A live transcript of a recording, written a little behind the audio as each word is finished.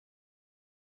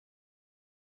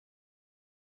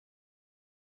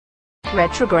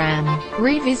Retrogram,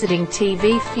 revisiting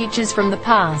TV features from the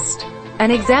past. An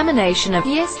examination of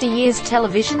yesteryear's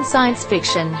television science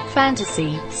fiction,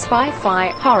 fantasy, sci-fi,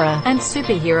 horror, and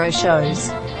superhero shows.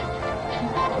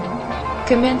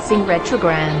 Commencing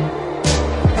Retrogram.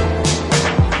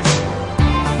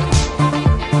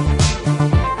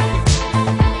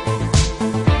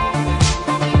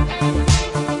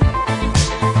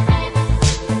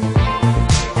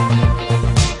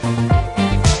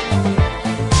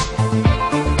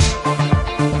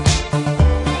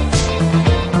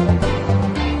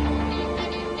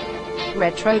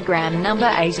 Retrogram number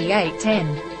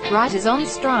 8810. Writers on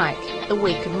strike, the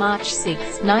week of March 6,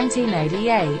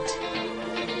 1988.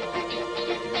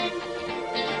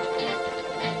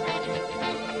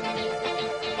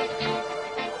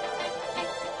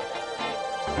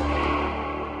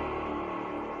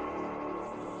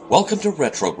 Welcome to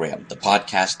Retrogram, the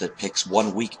podcast that picks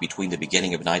 1 week between the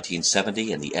beginning of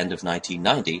 1970 and the end of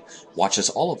 1990, watches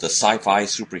all of the sci-fi,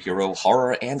 superhero,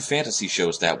 horror, and fantasy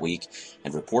shows that week,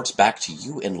 and reports back to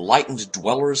you enlightened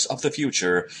dwellers of the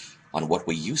future on what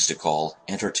we used to call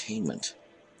entertainment.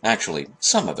 Actually,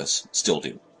 some of us still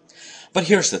do. But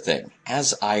here's the thing.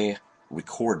 As I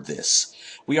record this,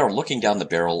 we are looking down the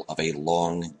barrel of a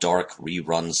long, dark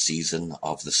rerun season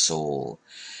of The Soul.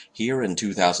 Here in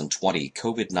 2020,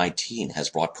 COVID-19 has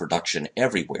brought production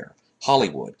everywhere,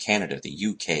 Hollywood, Canada, the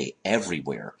UK,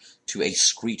 everywhere, to a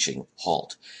screeching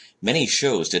halt. Many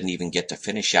shows didn't even get to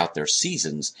finish out their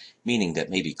seasons, meaning that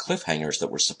maybe cliffhangers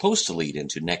that were supposed to lead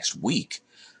into next week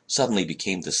suddenly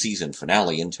became the season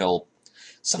finale until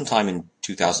sometime in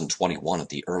 2021 at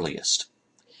the earliest.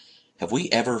 Have we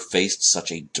ever faced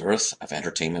such a dearth of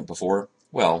entertainment before?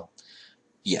 Well,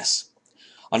 yes.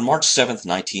 On March 7,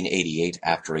 1988,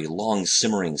 after a long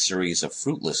simmering series of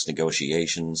fruitless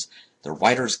negotiations, the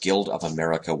Writers Guild of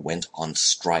America went on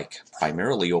strike,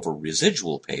 primarily over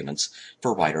residual payments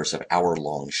for writers of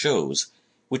hour-long shows,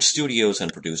 which studios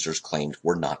and producers claimed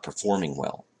were not performing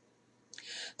well.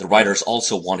 The writers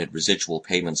also wanted residual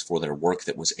payments for their work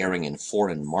that was airing in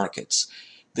foreign markets.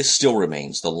 This still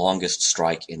remains the longest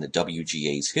strike in the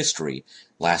WGA's history,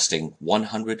 lasting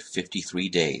 153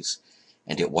 days.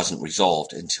 And it wasn't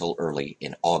resolved until early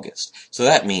in August. So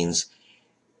that means,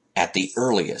 at the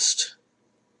earliest,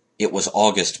 it was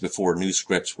August before new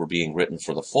scripts were being written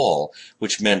for the fall,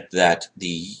 which meant that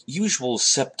the usual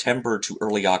September to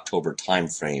early October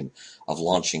timeframe of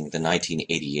launching the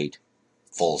 1988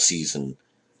 fall season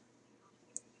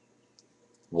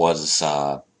was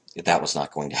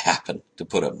not going to happen, to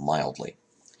put it mildly.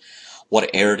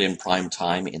 What aired in prime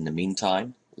time in the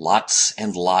meantime? Lots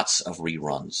and lots of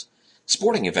reruns.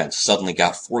 Sporting events suddenly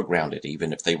got foregrounded,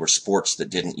 even if they were sports that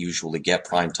didn't usually get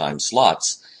primetime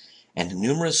slots, and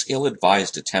numerous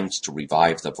ill-advised attempts to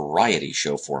revive the variety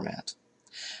show format.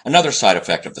 Another side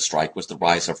effect of the strike was the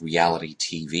rise of reality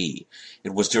TV.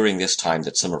 It was during this time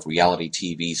that some of reality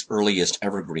TV's earliest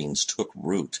evergreens took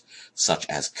root, such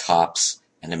as Cops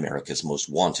and America's Most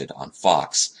Wanted on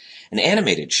Fox. And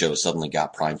animated shows suddenly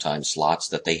got primetime slots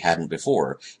that they hadn't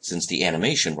before, since the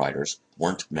animation writers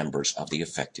weren't members of the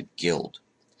affected guild.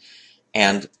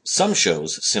 And some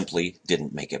shows simply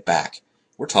didn't make it back.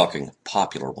 We're talking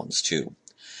popular ones, too.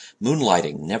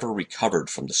 Moonlighting never recovered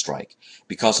from the strike.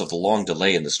 Because of the long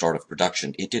delay in the start of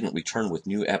production, it didn't return with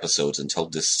new episodes until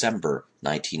December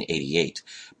 1988.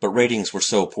 But ratings were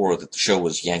so poor that the show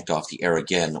was yanked off the air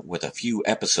again with a few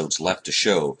episodes left to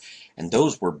show, and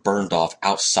those were burned off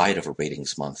outside of a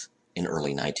ratings month in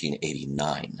early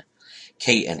 1989.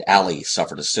 Kate and Allie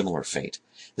suffered a similar fate.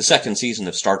 The second season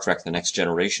of Star Trek The Next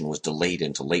Generation was delayed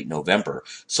into late November,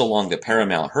 so long that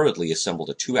Paramount hurriedly assembled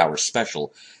a 2-hour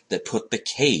special that put The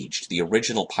Caged, the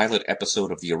original pilot episode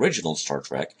of the original Star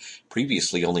Trek,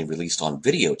 previously only released on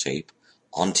videotape,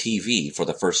 on TV for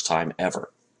the first time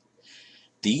ever.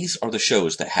 These are the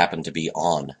shows that happened to be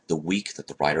on the week that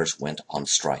the writers went on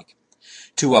strike.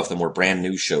 2 of them were brand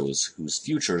new shows whose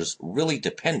futures really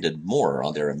depended more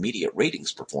on their immediate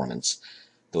ratings performance,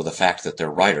 though the fact that their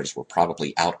writers were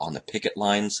probably out on the picket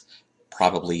lines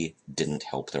probably didn't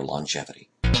help their longevity.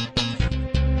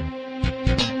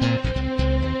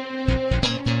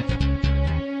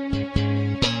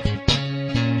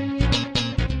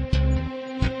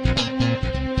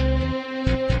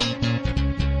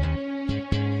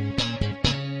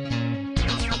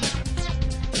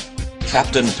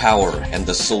 Captain Power and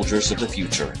the Soldiers of the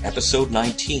Future, Episode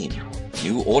 19,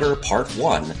 New Order Part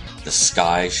 1, The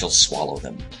Sky Shall Swallow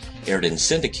Them, aired in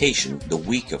syndication the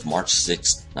week of March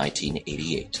 6,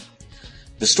 1988.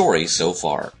 The story so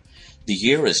far. The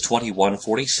year is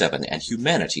 2147 and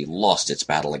humanity lost its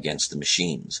battle against the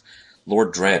machines.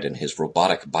 Lord Dredd and his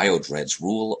robotic biodreads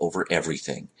rule over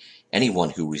everything.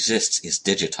 Anyone who resists is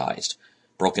digitized.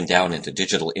 Broken down into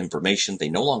digital information, they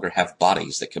no longer have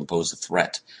bodies that can pose a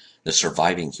threat. The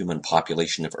surviving human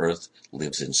population of Earth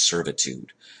lives in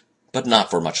servitude. But not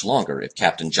for much longer if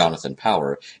Captain Jonathan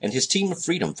Power and his team of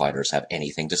freedom fighters have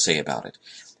anything to say about it.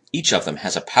 Each of them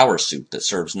has a power suit that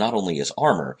serves not only as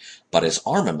armor, but as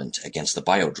armament against the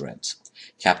biodreads.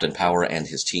 Captain Power and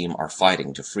his team are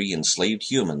fighting to free enslaved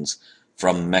humans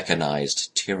from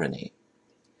mechanized tyranny.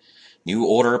 New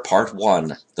Order Part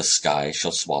 1, The Sky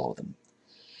Shall Swallow Them.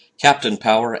 Captain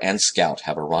Power and Scout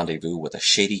have a rendezvous with a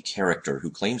shady character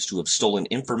who claims to have stolen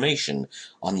information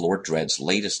on Lord Dredd's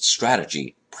latest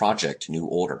strategy, Project New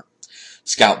Order.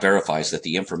 Scout verifies that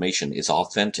the information is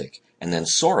authentic, and then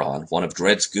Sauron, one of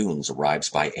Dredd's goons, arrives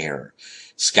by air.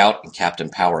 Scout and Captain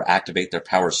Power activate their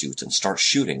power suits and start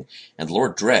shooting, and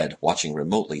Lord Dredd, watching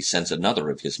remotely, sends another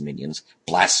of his minions,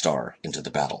 Blastar, into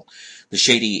the battle. The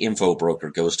shady info broker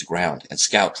goes to ground, and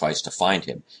Scout tries to find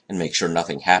him and make sure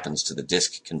nothing happens to the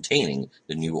disk containing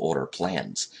the New Order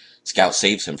plans. Scout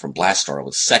saves him from Blastar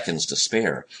with seconds to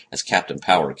spare as Captain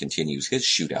Power continues his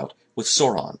shootout with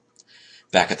Sauron.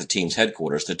 Back at the team's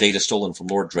headquarters, the data stolen from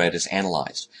Lord Dredd is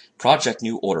analyzed. Project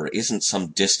New Order isn't some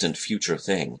distant future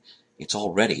thing. It's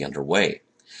already underway.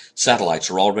 Satellites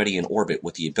are already in orbit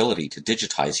with the ability to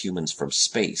digitize humans from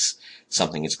space,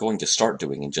 something it's going to start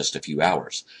doing in just a few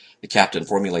hours. The captain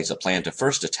formulates a plan to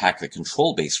first attack the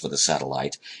control base for the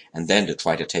satellite, and then to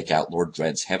try to take out Lord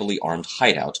Dredd's heavily armed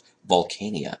hideout,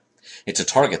 Vulcania. It's a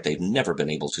target they've never been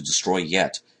able to destroy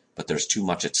yet, but there's too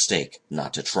much at stake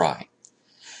not to try.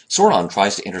 Sauron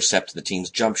tries to intercept the team's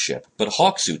jump ship, but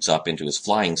Hawk suits up into his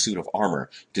flying suit of armor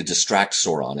to distract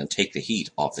Sauron and take the heat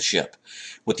off the ship.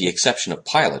 With the exception of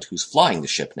Pilot, who's flying the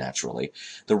ship naturally,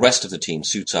 the rest of the team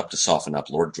suits up to soften up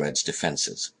Lord Dredd's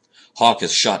defenses. Hawk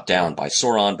is shot down by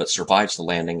Sauron but survives the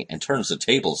landing and turns the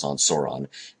tables on Sauron,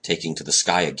 taking to the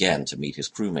sky again to meet his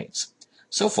crewmates.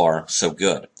 So far, so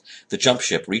good. The jump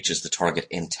ship reaches the target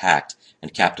intact,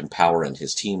 and Captain Power and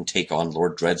his team take on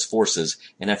Lord Dredd's forces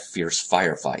in a fierce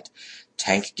firefight.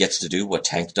 Tank gets to do what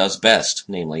Tank does best,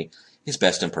 namely, his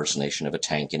best impersonation of a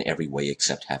tank in every way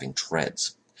except having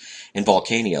treads. In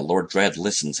Vulcania, Lord Dredd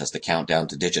listens as the countdown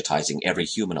to digitizing every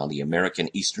human on the American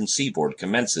eastern seaboard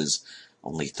commences.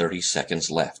 Only 30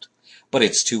 seconds left. But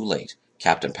it's too late.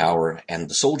 Captain Power and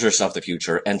the soldiers of the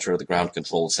future enter the ground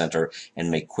control center and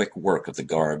make quick work of the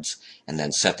guards, and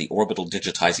then set the orbital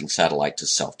digitizing satellite to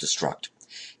self-destruct.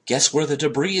 Guess where the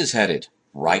debris is headed?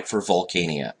 Right for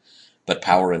Vulcania. But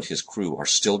Power and his crew are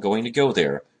still going to go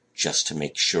there, just to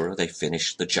make sure they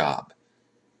finish the job.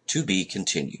 To be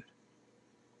continued.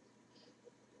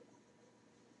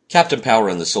 Captain Power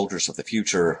and the Soldiers of the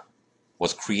Future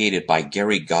was created by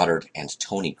Gary Goddard and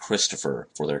Tony Christopher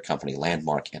for their company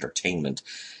Landmark Entertainment.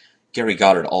 Gary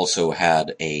Goddard also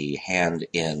had a hand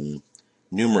in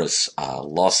numerous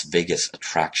Las Vegas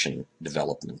attraction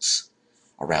developments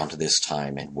around this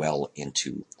time and well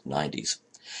into the 90s.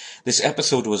 This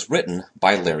episode was written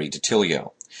by Larry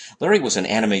DiTillio. Larry was an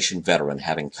animation veteran,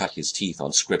 having cut his teeth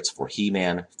on scripts for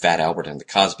He-Man, Fat Albert and the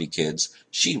Cosby Kids,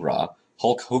 She-Ra,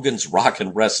 Hulk Hogan's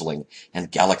Rockin' Wrestling, and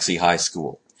Galaxy High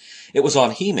School. It was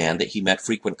on He-Man that he met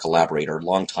frequent collaborator,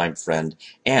 longtime friend,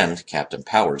 and Captain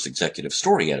Power's executive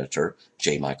story editor,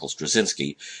 J. Michael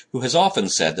Straczynski, who has often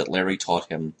said that Larry taught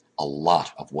him a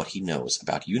lot of what he knows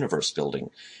about universe building,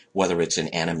 whether it's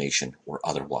in animation or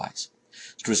otherwise.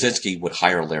 Straczynski would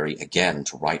hire Larry again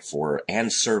to write for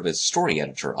and serve as story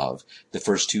editor of the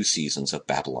first 2 seasons of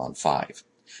Babylon 5.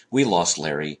 We lost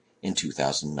Larry in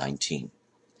 2019.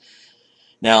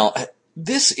 Now,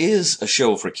 this is a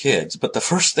show for kids, but the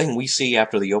first thing we see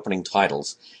after the opening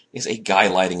titles is a guy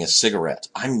lighting a cigarette.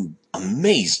 I'm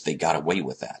amazed they got away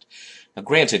with that. Now,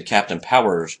 granted, Captain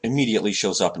Power immediately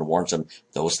shows up and warns him,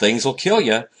 those things will kill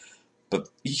you. But,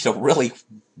 really,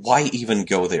 why even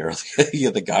go there?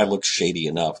 The guy looks shady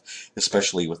enough,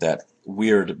 especially with that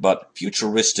weird but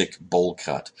futuristic bowl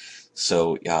cut.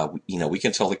 So, we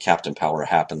can tell that Captain Power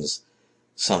happens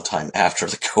sometime after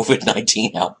the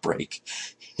COVID-19 outbreak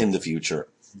in the future.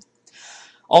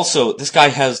 Also, this guy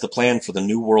has the plan for the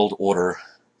New World Order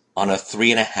on a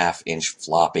 3.5-inch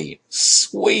floppy.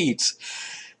 Sweet!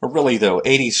 Really, though,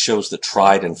 80s shows that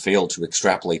tried and failed to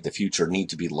extrapolate the future need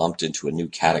to be lumped into a new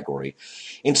category.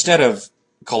 Instead of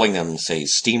calling them, say,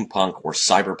 steampunk or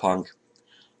cyberpunk,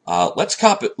 let's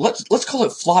call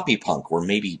it floppy punk or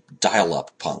maybe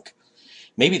dial-up punk.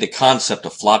 Maybe the concept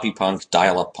of floppy punk,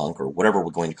 dial-up punk, or whatever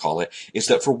we're going to call it, is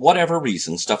that for whatever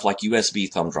reason, stuff like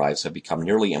USB thumb drives have become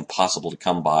nearly impossible to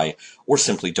come by, or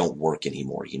simply don't work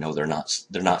anymore. They're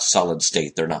not solid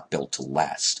state, they're not built to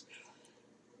last.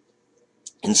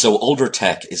 And so older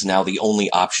tech is now the only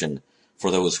option for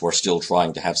those who are still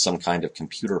trying to have some kind of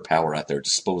computer power at their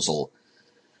disposal.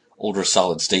 Older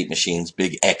solid-state machines,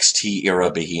 big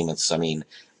XT-era behemoths. I mean,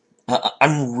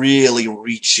 I'm really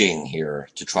reaching here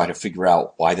to try to figure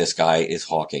out why this guy is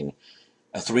hawking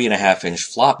a 3.5-inch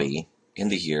floppy in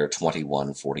the year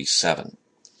 2147.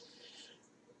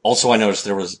 Also, I noticed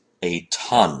there was a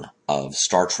ton of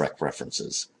Star Trek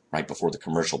references right before the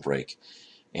commercial break,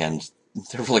 and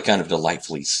they're really kind of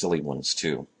delightfully silly ones,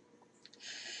 too.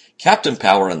 Captain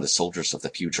Power and the Soldiers of the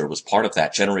Future was part of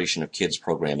that generation of kids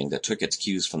programming that took its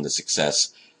cues from the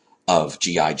success of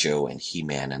G.I. Joe and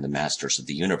He-Man and the Masters of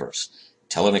the Universe.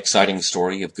 Tell an exciting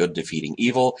story of good defeating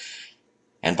evil.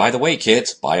 And by the way,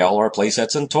 kids, buy all our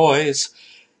playsets and toys.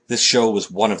 This show was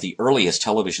one of the earliest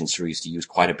television series to use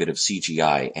quite a bit of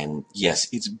CGI, and yes,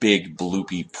 it's big,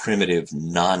 bloopy, primitive,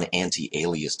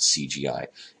 non-anti-aliased CGI.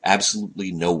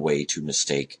 Absolutely no way to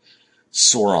mistake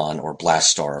Sauron or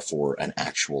Blastar for an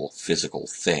actual physical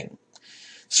thing.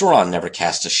 Sauron never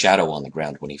casts a shadow on the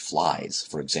ground when he flies,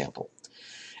 for example.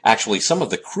 Actually, some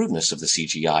of the crudeness of the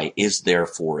CGI is there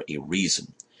for a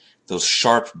reason. Those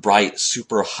sharp, bright,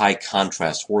 super high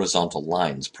contrast horizontal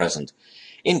lines present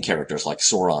in characters like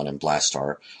Sauron and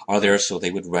Blastar are there so they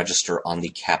would register on the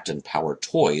Captain Power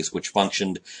toys, which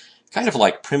functioned kind of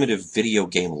like primitive video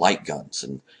game light guns,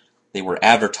 and they were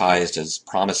advertised as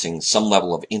promising some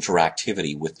level of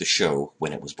interactivity with the show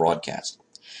when it was broadcast.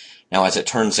 Now, as it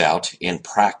turns out, in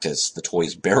practice, the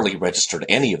toys barely registered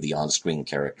any of the on-screen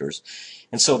characters,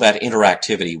 and so that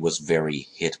interactivity was very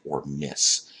hit or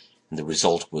miss. And the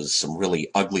result was some really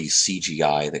ugly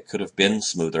CGI that could have been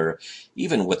smoother,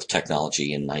 even with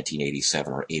technology in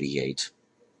 1987 or 88,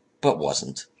 but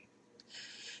wasn't.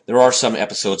 There are some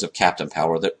episodes of Captain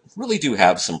Power that really do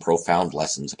have some profound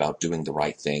lessons about doing the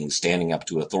right thing, standing up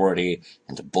to authority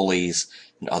and to bullies,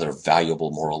 and other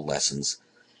valuable moral lessons.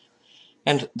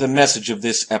 And the message of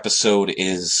this episode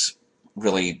is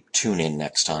really tune in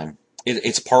next time.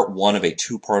 It's part 1 of a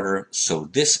 2-parter, so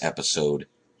this episode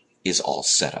is all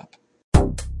set up.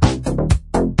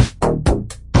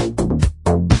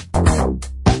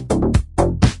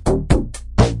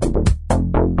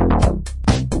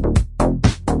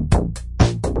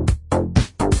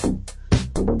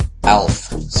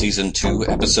 Alf, Season 2,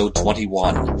 Episode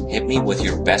 21, Hit Me With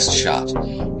Your Best Shot,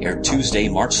 aired Tuesday,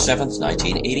 March 7th,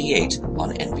 1988,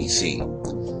 on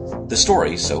NBC. The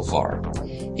story so far.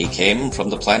 He came from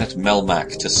the planet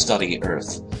Melmac to study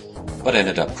Earth, but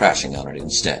ended up crashing on it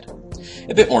instead.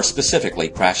 A bit more specifically,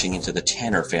 crashing into the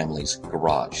Tanner family's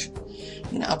garage.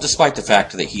 Now, despite the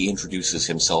fact that he introduces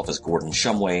himself as Gordon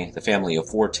Shumway, the family of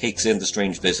 4 takes in the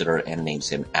strange visitor and names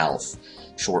him Alf,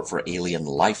 short for alien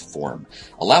life form,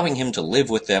 allowing him to live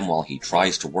with them while he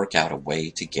tries to work out a way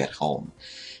to get home.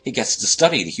 He gets to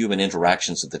study the human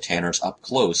interactions of the Tanners up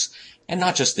close, and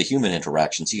not just the human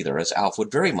interactions either, as Alf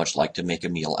would very much like to make a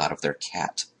meal out of their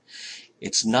cat.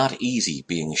 It's not easy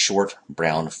being short,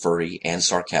 brown, furry, and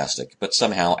sarcastic, but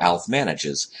somehow Alf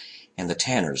manages, and the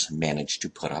Tanners manage to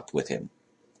put up with him.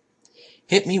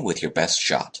 Hit me with your best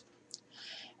shot.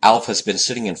 Alf has been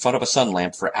sitting in front of a sun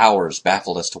lamp for hours,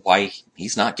 baffled as to why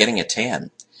he's not getting a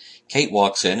tan. Kate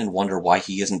walks in and wonders why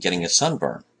he isn't getting a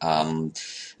sunburn,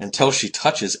 until she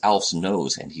touches Alf's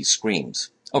nose and he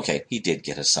screams. Okay, he did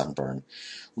get a sunburn.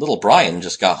 Little Brian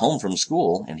just got home from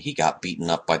school, and he got beaten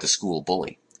up by the school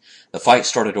bully. The fight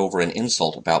started over an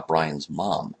insult about Brian's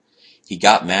mom. He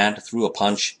got mad, threw a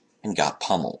punch, and got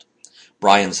pummeled.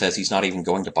 Brian says he's not even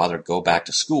going to bother to go back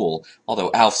to school,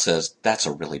 although Alf says that's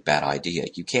a really bad idea.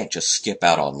 You can't just skip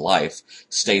out on life,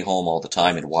 stay home all the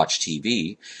time and watch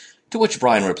TV. To which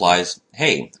Brian replies,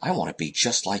 "Hey, I want to be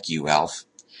just like you, Alf."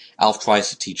 Alf tries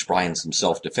to teach Brian some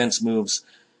self-defense moves,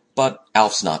 but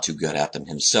Alf's not too good at them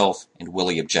himself, and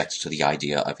Willie objects to the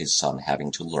idea of his son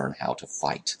having to learn how to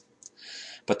fight.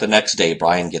 But the next day,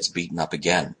 Brian gets beaten up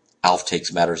again. Alf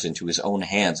takes matters into his own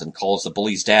hands and calls the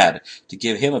bully's dad to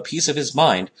give him a piece of his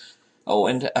mind. Oh,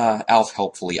 and Alf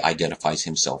helpfully identifies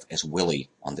himself as Willie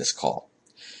on this call.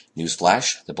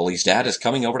 Newsflash, the bully's dad is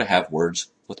coming over to have words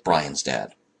with Brian's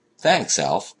dad. Thanks,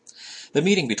 Alf. The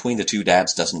meeting between the two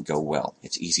dads doesn't go well.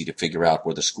 It's easy to figure out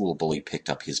where the school bully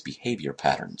picked up his behavior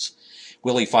patterns.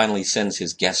 Willie finally sends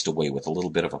his guest away with a little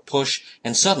bit of a push,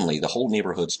 and suddenly the whole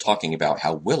neighborhood's talking about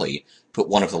how Willie put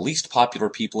one of the least popular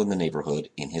people in the neighborhood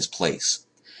in his place.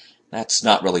 That's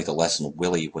not really the lesson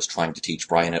Willie was trying to teach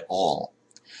Brian at all.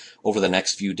 Over the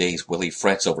next few days, Willie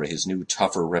frets over his new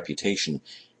tougher reputation,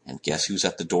 and guess who's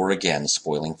at the door again,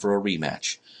 spoiling for a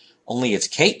rematch? Only it's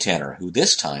Kate Tanner, who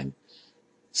this time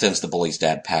sends the bully's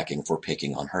dad packing for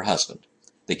picking on her husband.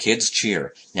 The kids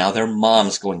cheer. Now their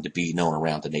mom's going to be known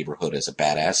around the neighborhood as a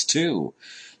badass, too.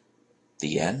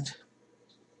 The end?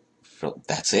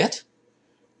 That's it?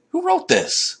 Who wrote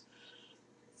this?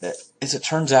 As it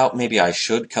turns out, maybe I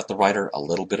should cut the writer a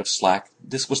little bit of slack.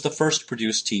 This was the first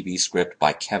produced TV script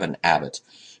by Kevin Abbott,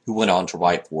 who went on to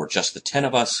write for Just the 10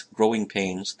 of Us, Growing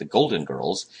Pains, The Golden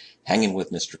Girls, Hanging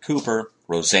with Mr. Cooper,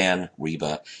 Roseanne,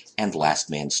 Reba, and Last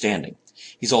Man Standing.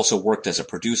 He's also worked as a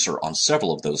producer on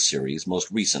several of those series,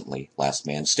 most recently Last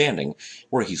Man Standing,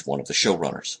 where he's one of the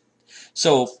showrunners.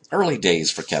 So, early days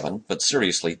for Kevin, but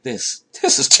seriously, this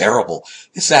is terrible.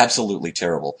 It's absolutely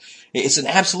terrible. It's an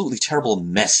absolutely terrible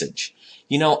message.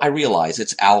 You know, I realize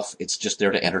it's Alf, it's just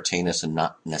there to entertain us and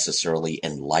not necessarily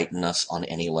enlighten us on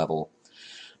any level.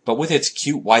 But with its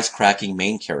cute, wisecracking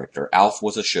main character, Alf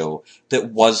was a show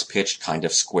that was pitched kind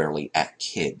of squarely at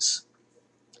kids.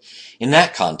 In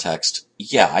that context,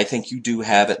 yeah, I think you do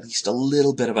have at least a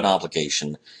little bit of an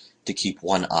obligation to keep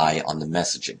one eye on the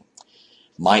messaging.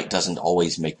 Might doesn't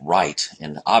always make right,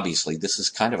 and obviously this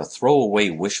is kind of a throwaway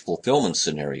wish fulfillment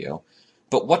scenario,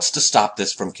 but what's to stop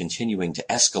this from continuing to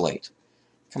escalate?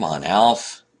 Come on,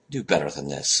 Alf, do better than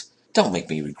this. Don't make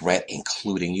me regret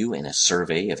including you in a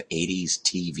survey of 80s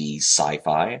TV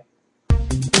sci-fi.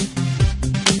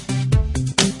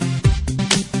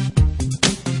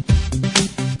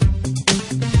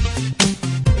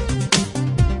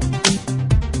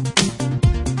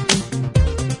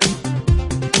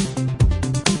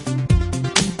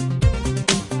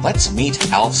 Let's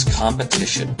meet Alf's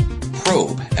competition.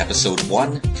 Probe, Episode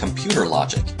 1, Computer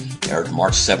Logic, aired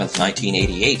March 7th,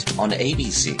 1988 on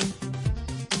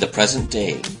ABC. The present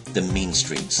day, the mean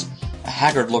streets. A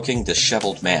haggard-looking,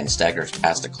 disheveled man staggers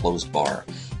past a closed bar,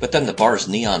 but then the bar's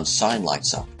neon sign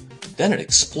lights up. Then it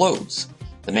explodes.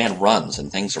 The man runs,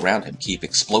 and things around him keep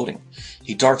exploding.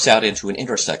 He darts out into an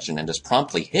intersection and is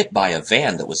promptly hit by a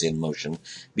van that was in motion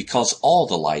because all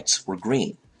the lights were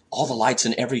green. All the lights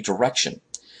in every direction.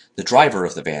 The driver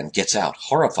of the van gets out,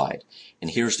 horrified, and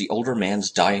hears the older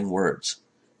man's dying words.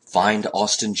 "Find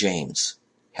Austin James.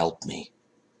 Help me."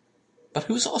 But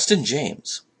who's Austin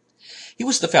James? He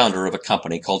was the founder of a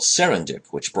company called Serendip,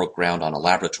 which broke ground on a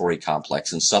laboratory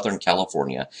complex in Southern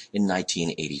California in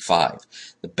 1985.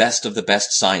 The best of the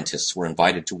best scientists were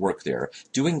invited to work there,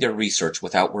 doing their research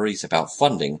without worries about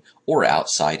funding or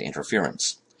outside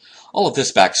interference. All of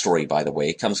this backstory, by the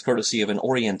way, comes courtesy of an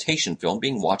orientation film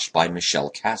being watched by Michelle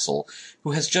Castle,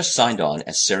 who has just signed on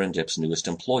as Serendip's newest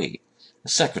employee. A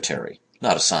secretary,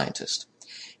 not a scientist.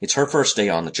 It's her first day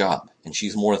on the job, and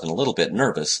she's more than a little bit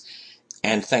nervous,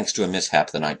 and thanks to a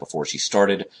mishap the night before she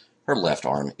started, her left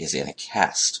arm is in a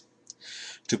cast.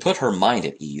 To put her mind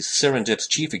at ease, Serendip's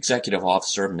chief executive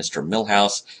officer, Mr.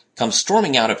 Milhouse, comes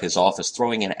storming out of his office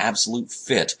throwing an absolute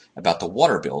fit about the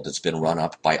water bill that's been run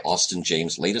up by Austin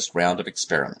James' latest round of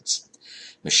experiments.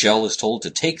 Michelle is told to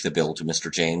take the bill to Mr.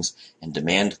 James and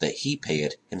demand that he pay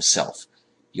it himself.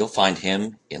 You'll find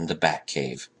him in the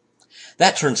Batcave.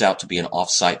 That turns out to be an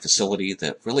off-site facility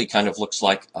that really kind of looks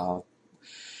like,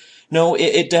 no,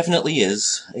 it definitely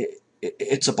is.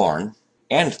 It's a barn.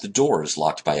 And the door is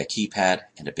locked by a keypad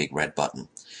and a big red button.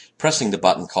 Pressing the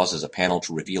button causes a panel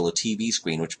to reveal a TV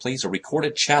screen which plays a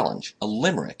recorded challenge, a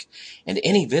limerick, and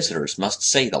any visitors must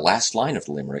say the last line of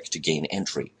the limerick to gain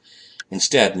entry.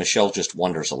 Instead, Michelle just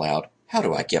wonders aloud, how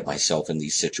do I get myself in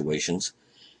these situations?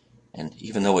 And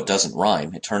even though it doesn't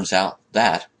rhyme, it turns out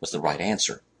that was the right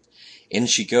answer. In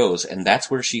she goes, and that's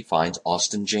where she finds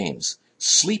Austin James,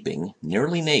 sleeping,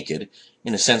 nearly naked,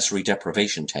 in a sensory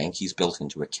deprivation tank he's built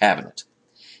into a cabinet.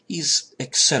 He's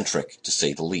eccentric, to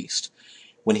say the least.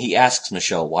 When he asks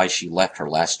Michelle why she left her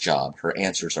last job, her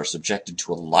answers are subjected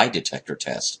to a lie detector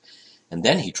test, and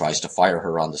then he tries to fire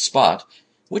her on the spot,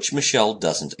 which Michelle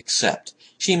doesn't accept.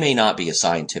 She may not be a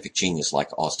scientific genius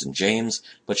like Austin James,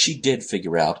 but she did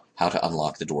figure out how to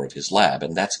unlock the door of his lab,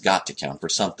 and that's got to count for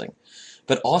something.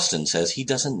 But Austin says he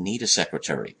doesn't need a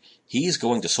secretary. He's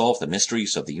going to solve the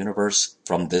mysteries of the universe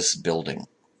from this building.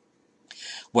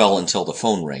 Well, until the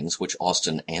phone rings, which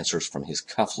Austin answers from his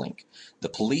cufflink. The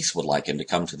police would like him to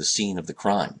come to the scene of the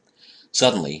crime.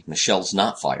 Suddenly, Michelle's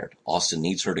not fired. Austin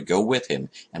needs her to go with him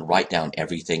and write down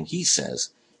everything he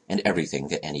says and everything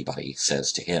that anybody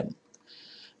says to him.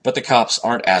 But the cops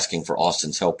aren't asking for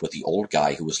Austin's help with the old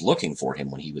guy who was looking for him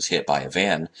when he was hit by a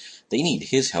van. They need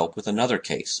his help with another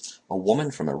case. A woman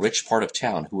from a rich part of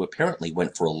town who apparently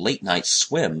went for a late-night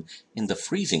swim in the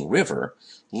freezing river,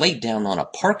 laid down on a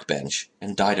park bench,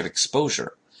 and died of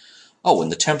exposure. Oh,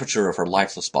 and the temperature of her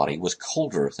lifeless body was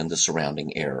colder than the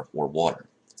surrounding air or water.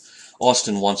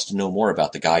 Austin wants to know more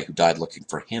about the guy who died looking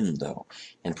for him, though,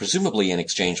 and presumably in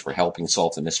exchange for helping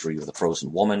solve the mystery of the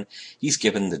frozen woman, he's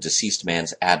given the deceased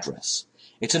man's address.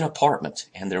 It's an apartment,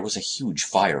 and there was a huge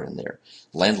fire in there.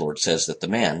 Landlord says that the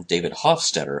man, David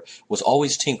Hofstetter, was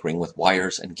always tinkering with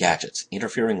wires and gadgets,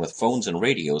 interfering with phones and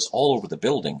radios all over the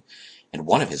building, and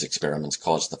one of his experiments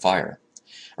caused the fire.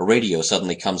 A radio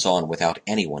suddenly comes on without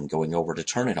anyone going over to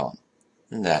turn it on.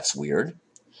 That's weird.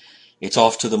 It's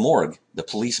off to the morgue. The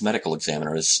police medical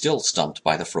examiner is still stumped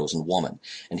by the frozen woman,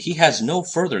 and he has no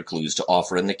further clues to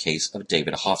offer in the case of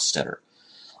David Hofstetter.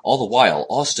 All the while,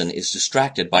 Austin is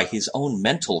distracted by his own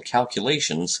mental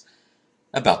calculations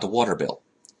about the water bill.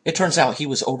 It turns out he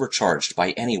was overcharged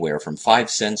by anywhere from 5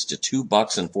 cents to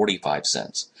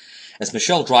 $2.45. As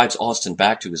Michelle drives Austin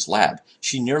back to his lab,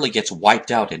 she nearly gets wiped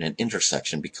out in an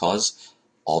intersection because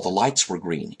all the lights were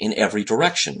green in every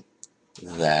direction.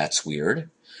 That's weird.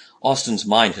 Austin's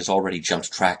mind has already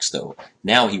jumped tracks, though.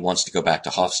 Now he wants to go back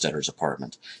to Hofstetter's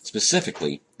apartment,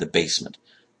 specifically the basement.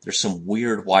 There's some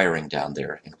weird wiring down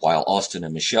there, and while Austin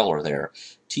and Michelle are there,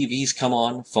 TVs come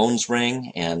on, phones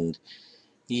ring, and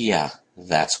yeah,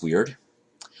 that's weird.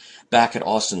 Back at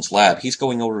Austin's lab, he's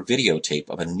going over videotape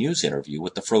of a news interview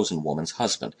with the frozen woman's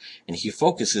husband, and he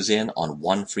focuses in on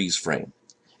one freeze frame.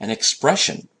 An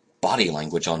expression, body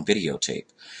language on videotape.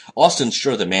 Austin's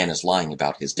sure the man is lying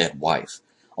about his dead wife.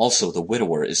 Also, the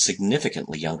widower is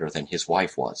significantly younger than his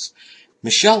wife was.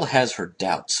 Michelle has her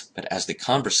doubts, but as the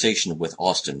conversation with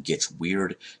Austin gets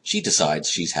weird, she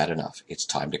decides she's had enough. It's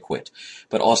time to quit.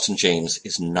 But Austin James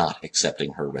is not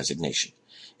accepting her resignation.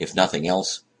 If nothing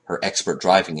else, her expert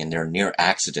driving in their near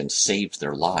accident saved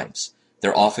their lives.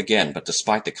 They're off again, but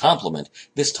despite the compliment,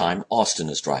 this time Austin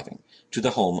is driving, to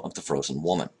the home of the frozen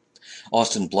woman.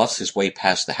 Austin bluffs his way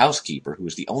past the housekeeper, who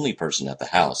is the only person at the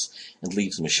house, and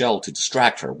leaves Michelle to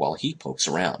distract her while he pokes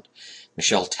around.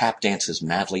 Michelle tap dances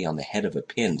madly on the head of a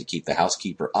pin to keep the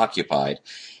housekeeper occupied,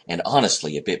 and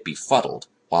honestly a bit befuddled,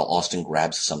 while Austin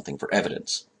grabs something for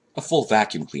evidence, a full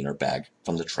vacuum cleaner bag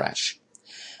from the trash.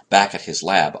 Back at his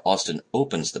lab, Austin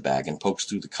opens the bag and pokes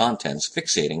through the contents,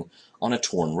 fixating on a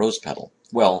torn rose petal.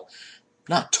 Well,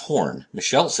 not torn.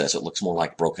 Michelle says it looks more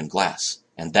like broken glass.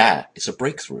 And that is a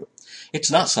breakthrough.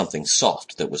 It's not something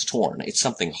soft that was torn. It's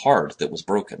something hard that was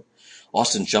broken.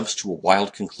 Austin jumps to a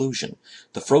wild conclusion.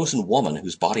 The frozen woman,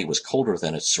 whose body was colder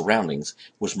than its surroundings,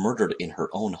 was murdered in her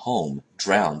own home,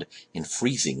 drowned in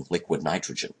freezing liquid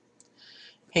nitrogen.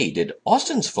 Hey, did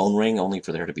Austin's phone ring only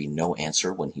for there to be no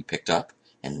answer when he picked up?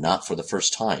 And not for the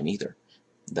first time, either.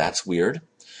 That's weird.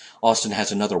 Austin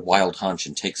has another wild hunch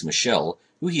and takes Michelle,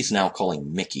 who he's now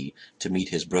calling Mickey, to meet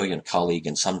his brilliant colleague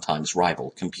and sometimes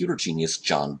rival, computer genius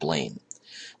John Blaine.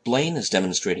 Blaine is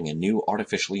demonstrating a new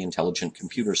artificially intelligent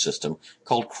computer system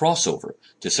called Crossover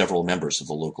to several members of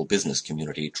the local business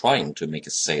community trying to make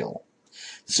a sale.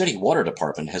 The city water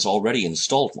department has already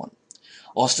installed one.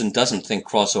 Austin doesn't think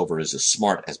Crossover is as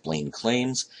smart as Blaine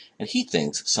claims, and he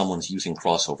thinks someone's using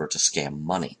Crossover to scam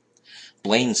money.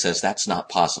 Blaine says that's not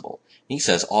possible. He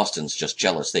says Austin's just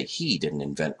jealous that he didn't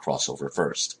invent Crossover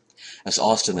first. As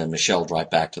Austin and Michelle drive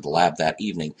back to the lab that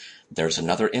evening, there's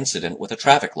another incident with a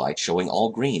traffic light showing all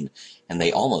green, and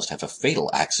they almost have a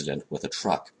fatal accident with a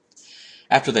truck.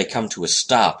 After they come to a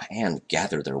stop and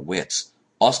gather their wits,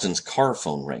 Austin's car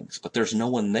phone rings, but there's no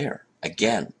one there,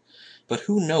 again. But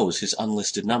who knows his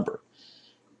unlisted number?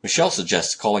 Michelle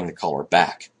suggests calling the caller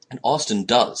back, and Austin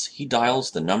does. He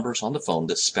dials the numbers on the phone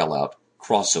that spell out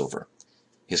Crossover.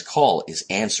 His call is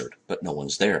answered, but no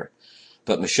one's there.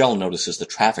 But Michelle notices the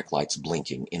traffic lights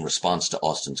blinking in response to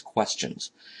Austin's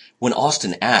questions. When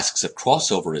Austin asks if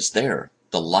Crossover is there,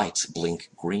 the lights blink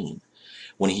green.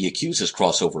 When he accuses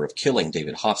Crossover of killing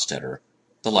David Hofstetter,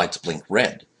 the lights blink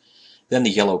red. Then the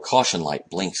yellow caution light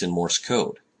blinks in Morse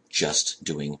code. Just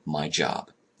doing my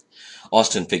job.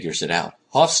 Austin figures it out.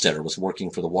 Hofstetter was working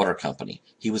for the water company.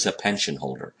 He was a pension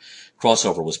holder.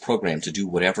 Crossover was programmed to do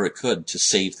whatever it could to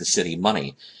save the city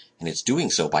money, and it's doing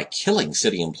so by killing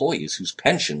city employees whose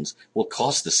pensions will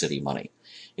cost the city money.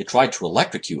 It tried to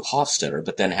electrocute Hofstetter,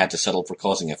 but then had to settle for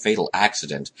causing a fatal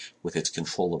accident with its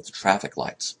control of the traffic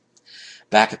lights.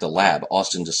 Back at the lab,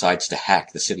 Austin decides to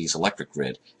hack the city's electric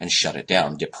grid and shut it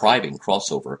down, depriving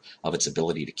Crossover of its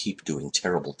ability to keep doing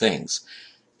terrible things.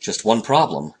 Just one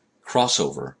problem.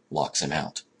 Crossover locks him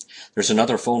out. There's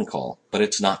another phone call, but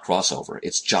it's not Crossover.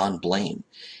 It's John Blaine.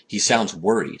 He sounds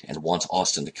worried and wants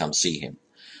Austin to come see him.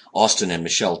 Austin and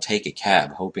Michelle take a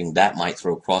cab, hoping that might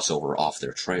throw Crossover off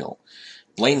their trail.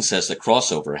 Blaine says that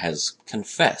Crossover has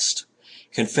confessed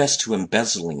to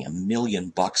embezzling $1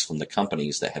 million from the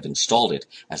companies that have installed it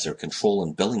as their control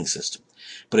and billing system.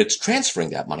 But it's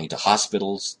transferring that money to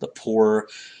hospitals, the poor,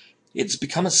 It's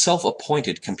become a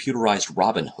self-appointed computerized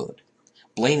Robin Hood.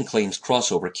 Blaine claims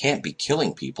Crossover can't be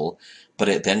killing people, but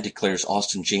it then declares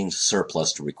Austin James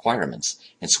surplus to requirements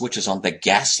and switches on the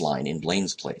gas line in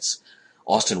Blaine's place.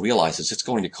 Austin realizes it's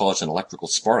going to cause an electrical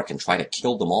spark and try to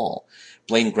kill them all.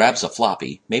 Blaine grabs a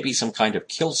floppy, maybe some kind of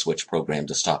kill switch program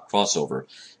to stop Crossover,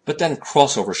 but then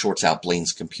Crossover shorts out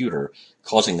Blaine's computer,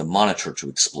 causing the monitor to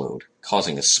explode,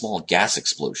 causing a small gas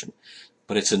explosion.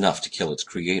 But it's enough to kill its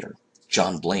creator.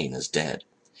 John Blaine is dead.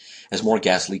 As more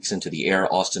gas leaks into the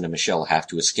air, Austin and Michelle have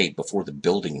to escape before the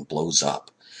building blows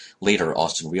up. Later,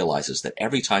 Austin realizes that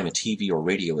every time a TV or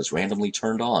radio is randomly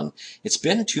turned on, it's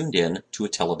been tuned in to a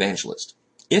televangelist.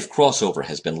 If Crossover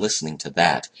has been listening to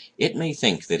that, it may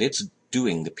think that it's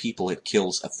doing the people it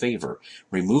kills a favor,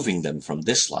 removing them from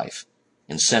this life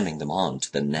and sending them on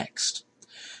to the next.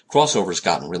 Crossover's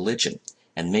gotten religion,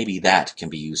 and maybe that can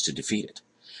be used to defeat it.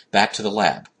 Back to the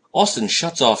lab. Austin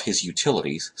shuts off his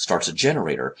utilities, starts a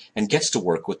generator, and gets to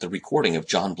work with the recording of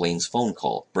John Blaine's phone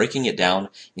call, breaking it down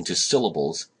into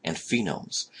syllables and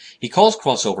phonemes. He calls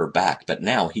Crossover back, but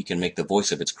now he can make the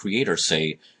voice of its creator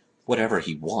say whatever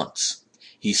he wants.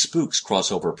 He spooks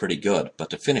Crossover pretty good, but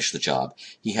to finish the job,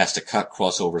 he has to cut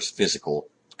Crossover's physical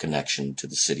connection to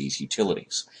the city's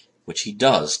utilities, which he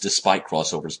does despite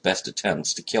Crossover's best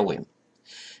attempts to kill him.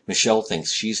 Michelle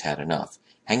thinks she's had enough.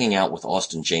 Hanging out with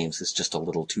Austin James is just a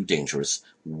little too dangerous,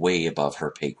 way above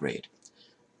her pay grade.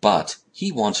 But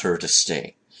he wants her to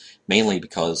stay, mainly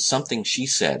because something she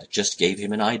said just gave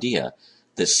him an idea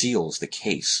that seals the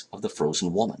case of the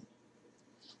frozen woman.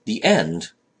 The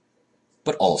end,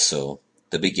 but also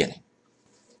the beginning.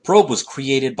 Probe was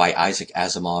created by Isaac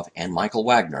Asimov and Michael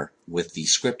Wagner, with the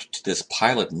script to this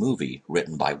pilot movie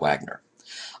written by Wagner.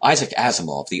 Isaac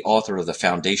Asimov, the author of the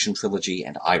Foundation trilogy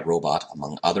and I, Robot,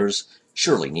 among others,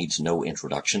 surely needs no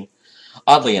introduction.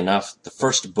 Oddly enough, the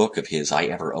first book of his I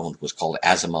ever owned was called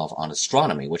Asimov on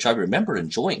Astronomy, which I remember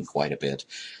enjoying quite a bit,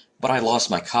 but I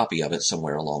lost my copy of it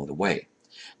somewhere along the way.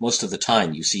 Most of the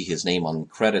time you see his name on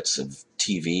credits of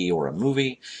TV or a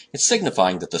movie, it's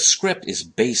signifying that the script is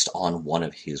based on one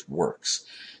of his works.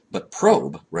 But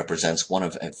Probe represents one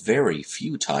of a very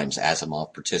few times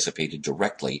Asimov participated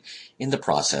directly in the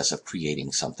process of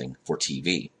creating something for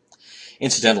TV.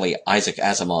 Incidentally, Isaac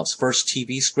Asimov's first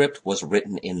TV script was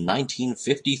written in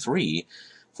 1953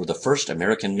 for the first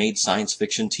American-made science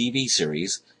fiction TV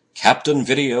series, Captain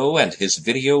Video and His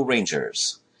Video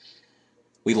Rangers.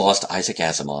 We lost Isaac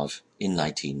Asimov in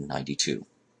 1992.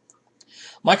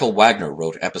 Michael Wagner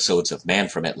wrote episodes of Man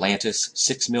from Atlantis,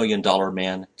 $6 Million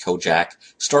Man, Kojak,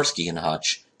 Starsky and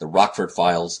Hutch, The Rockford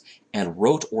Files, and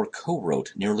wrote or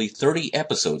co-wrote nearly 30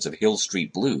 episodes of Hill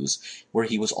Street Blues, where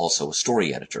he was also a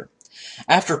story editor.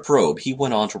 After Probe, he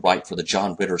went on to write for the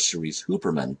John Ritter series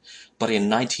Hooperman, but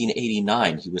in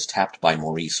 1989 he was tapped by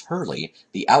Maurice Hurley,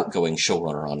 the outgoing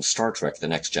showrunner on Star Trek The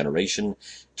Next Generation,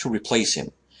 to replace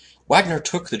him. Wagner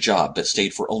took the job but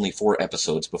stayed for only 4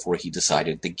 episodes before he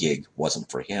decided the gig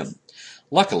wasn't for him.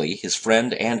 Luckily, his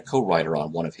friend and co-writer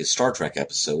on one of his Star Trek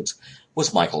episodes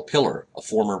was Michael Piller, a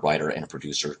former writer and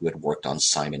producer who had worked on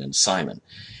Simon and Simon,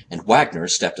 and Wagner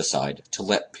stepped aside to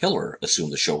let Piller assume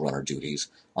the showrunner duties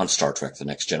on Star Trek The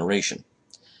Next Generation.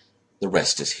 The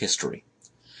rest is history.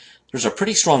 There's a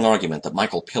pretty strong argument that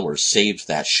Michael Piller saved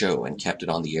that show and kept it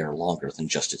on the air longer than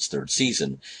just its 3rd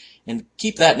season, and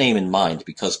keep that name in mind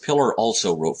because Piller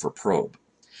also wrote for Probe.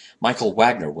 Michael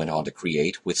Wagner went on to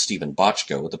create, with Stephen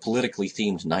Bochco, the politically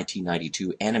themed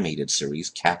 1992 animated series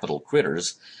Capital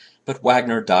Critters, but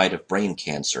Wagner died of brain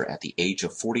cancer at the age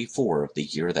of 44 the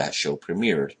year that show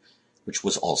premiered, which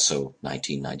was also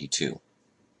 1992.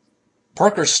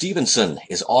 Parker Stevenson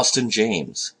is Austin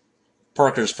James.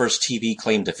 Parker's first TV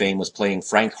claim to fame was playing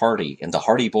Frank Hardy in the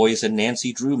Hardy Boys and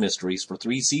Nancy Drew mysteries for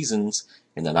 3 seasons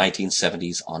in the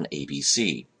 1970s on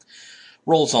ABC.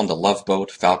 Roles on The Love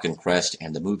Boat, Falcon Crest,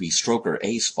 and the movie Stroker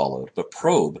Ace followed, but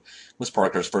Probe was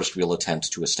Parker's first real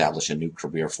attempt to establish a new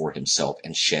career for himself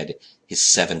and shed his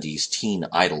 70s teen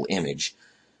idol image,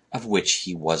 of which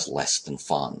he was less than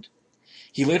fond.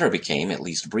 He later became, at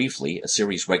least briefly, a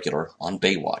series regular on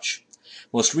Baywatch.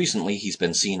 Most recently, he's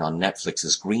been seen on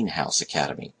Netflix's Greenhouse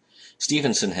Academy.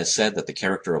 Stevenson has said that the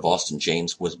character of Austin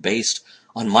James was based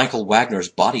on Michael Wagner's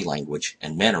body language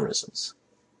and mannerisms.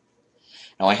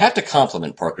 Now, I have to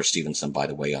compliment Parker Stevenson, by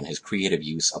the way, on his creative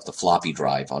use of the floppy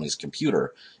drive on his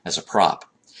computer as a prop.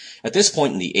 At this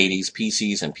point in the 80s,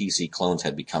 PCs and PC clones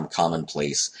had become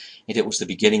commonplace, and it was the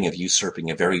beginning of usurping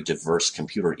a very diverse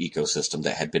computer ecosystem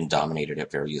that had been dominated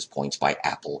at various points by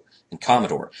Apple and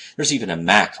Commodore. There's even a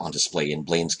Mac on display in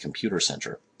Blaine's Computer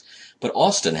Center. But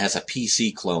Austin has a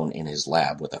PC clone in his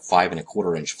lab with a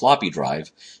 5¼ inch floppy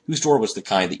drive, whose door was the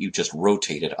kind that you just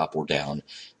rotated up or down,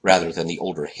 rather than the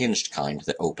older hinged kind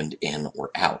that opened in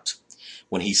or out.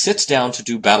 When he sits down to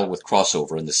do battle with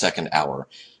Crossover in the second hour,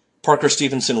 Parker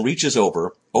Stevenson reaches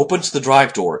over, opens the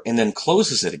drive door, and then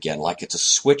closes it again like it's a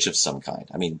switch of some kind.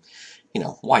 I mean,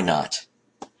 why not?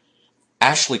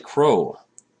 Ashley Crowe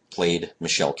played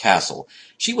Michelle Castle.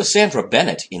 She was Sandra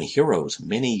Bennett in Heroes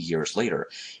many years later,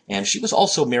 and she was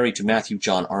also married to Matthew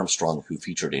John Armstrong, who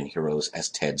featured in Heroes as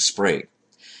Ted Sprague.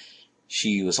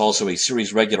 She was also a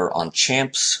series regular on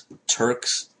Champs,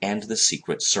 Turks, and The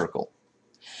Secret Circle.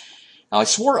 Now, I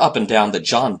swore up and down that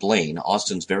John Blaine,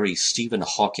 Austin's very Stephen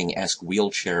Hawking-esque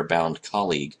wheelchair-bound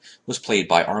colleague, was played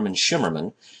by Armin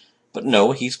Shimmerman, but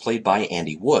no, he's played by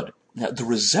Andy Wood. Now, the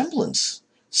resemblance,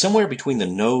 somewhere between the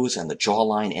nose and the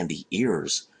jawline and the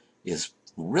ears, is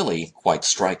really quite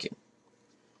striking.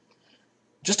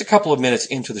 Just a couple of minutes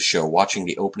into the show, watching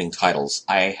the opening titles,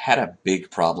 I had a big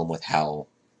problem with how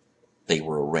they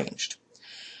were arranged.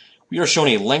 We are shown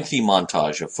a lengthy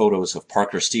montage of photos of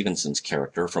Parker Stevenson's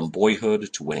character, from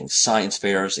boyhood to winning science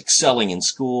fairs, excelling in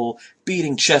school,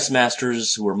 beating chess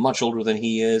masters who are much older than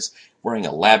he is, wearing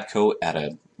a lab coat at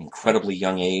an incredibly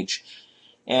young age.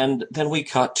 And then we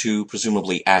cut to,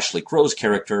 presumably, Ashley Crowe's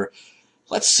character.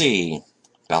 Let's see,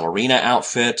 ballerina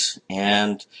outfit,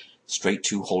 and straight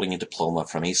to holding a diploma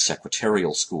from a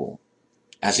secretarial school.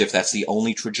 As if that's the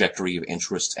only trajectory of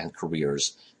interests and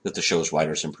careers that the show's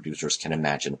writers and producers can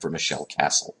imagine for Michelle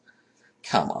Castle.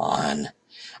 Come on.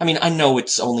 I mean, I know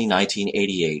it's only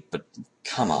 1988, but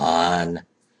come on.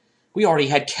 We already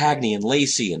had Cagney and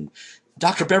Lacey and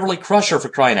Dr. Beverly Crusher, for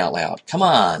crying out loud. Come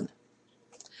on.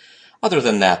 Other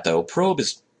than that, though, Probe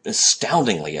is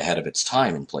astoundingly ahead of its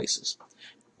time in places.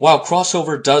 While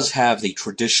Crossover does have the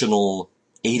traditional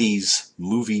 80s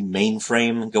movie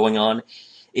mainframe going on,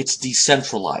 it's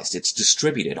decentralized, it's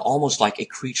distributed, almost like a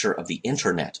creature of the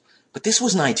internet. But this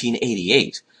was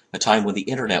 1988, a time when the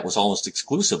internet was almost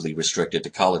exclusively restricted to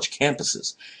college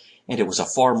campuses, and it was a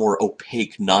far more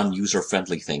opaque,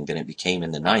 non-user-friendly thing than it became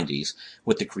in the 90s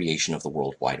with the creation of the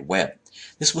World Wide Web.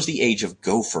 This was the age of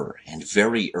Gopher and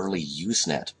very early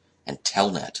Usenet and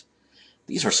Telnet.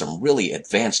 These are some really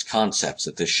advanced concepts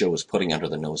that this show is putting under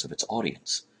the nose of its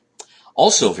audience.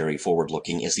 Also very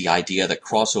forward-looking is the idea that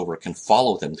Crossover can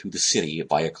follow them through the city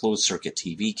via closed-circuit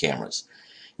TV cameras.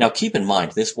 Now keep in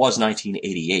mind, this was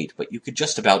 1988, but you could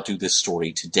just about do this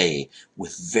story today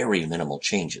with very minimal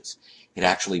changes. It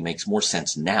actually makes more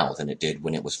sense now than it did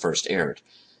when it was first aired.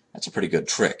 That's a pretty good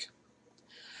trick.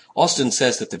 Austin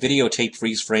says that the videotape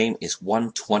freeze frame is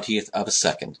 1/20th of a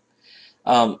second.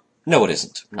 No, it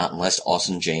isn't. Not unless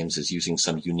Austin James is using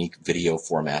some unique video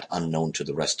format unknown to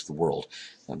the rest of the world.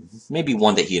 Maybe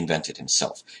one that he invented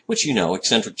himself. Which,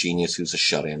 eccentric genius who's a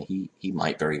shut-in, he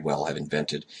might very well have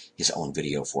invented his own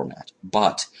video format.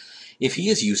 But if he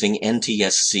is using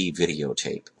NTSC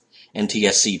videotape,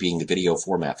 NTSC being the video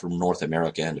format from North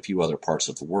America and a few other parts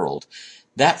of the world,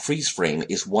 that freeze frame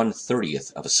is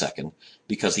 1/30th of a second,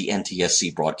 because the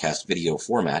NTSC broadcast video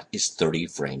format is 30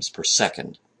 frames per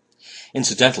second.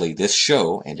 Incidentally, this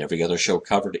show, and every other show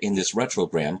covered in this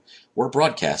retrogram, were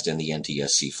broadcast in the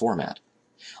NTSC format.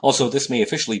 Also, this may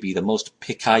officially be the most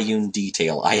picayune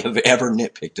detail I have ever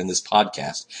nitpicked in this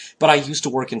podcast, but I used to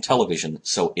work in television,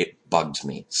 so it bugged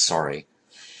me. Sorry.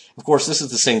 Of course, this is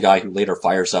the same guy who later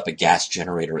fires up a gas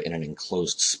generator in an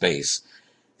enclosed space.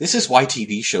 This is why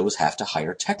TV shows have to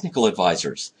hire technical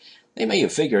advisors. They may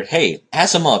have figured, hey,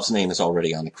 Asimov's name is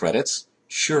already on the credits.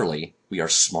 Surely we are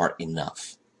smart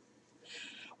enough.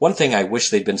 One thing I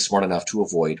wish they'd been smart enough to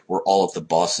avoid were all of the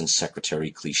boss and secretary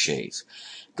cliches.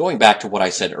 Going back to what I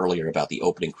said earlier about the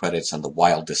opening credits and the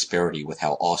wild disparity with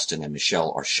how Austin and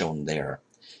Michelle are shown there.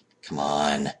 Come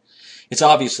on. It's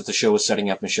obvious that the show is setting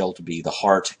up Michelle to be the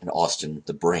heart and Austin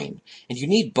the brain. And you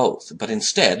need both, but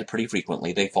instead, pretty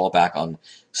frequently, they fall back on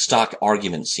stock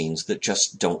argument scenes that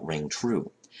just don't ring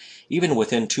true. Even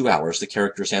within 2 hours, the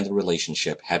characters and the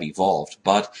relationship have evolved,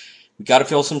 but we gotta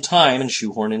fill some time and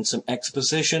shoehorn in some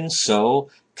exposition, so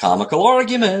comical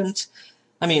argument.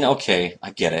 I mean, okay,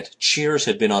 I get it. Cheers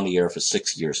had been on the air for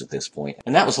 6 years at this point,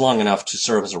 and that was long enough to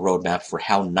serve as a roadmap for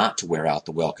how not to wear out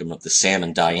the welcome of the Sam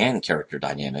and Diane character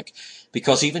dynamic,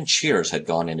 because even Cheers had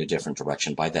gone in a different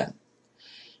direction by then.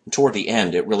 And toward the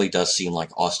end, it really does seem like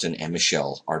Austin and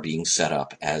Michelle are being set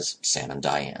up as Sam and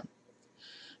Diane.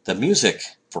 The music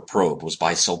for Probe was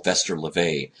by Sylvester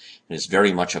LeVay, and is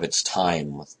very much of its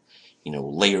time, with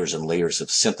layers and layers of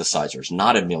synthesizers,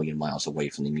 not a million miles away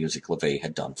from the music LeVay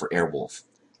had done for Airwolf.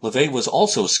 LaVey was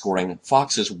also scoring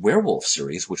Fox's Werewolf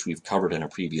series, which we've covered in a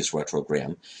previous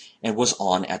retrogram, and was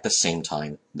on at the same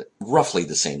time, roughly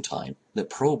the same time, that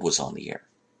Probe was on the air.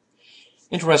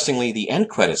 Interestingly, the end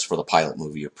credits for the pilot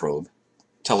movie of Probe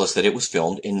tell us that it was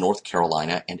filmed in North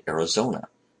Carolina and Arizona.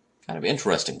 Kind of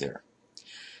interesting there.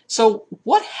 So,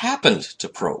 what happened to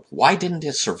Probe? Why didn't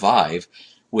it survive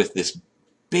with this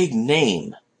big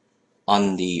name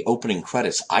on the opening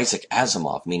credits, Isaac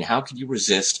Asimov? I mean, how could you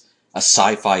resist a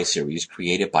sci-fi series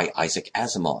created by Isaac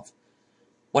Asimov?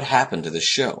 What happened to this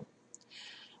show?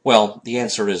 Well, the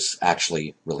answer is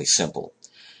actually really simple.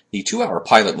 The 2-hour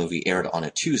pilot movie aired on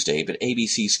a Tuesday, but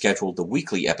ABC scheduled the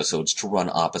weekly episodes to run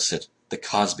opposite The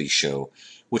Cosby Show,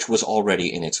 which was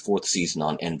already in its 4th season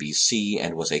on NBC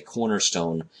and was a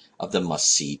cornerstone of the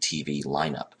must-see TV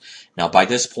lineup. Now, by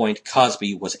this point,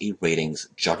 Cosby was a ratings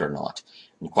juggernaut,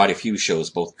 and quite a few shows,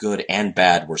 both good and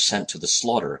bad, were sent to the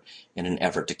slaughter in an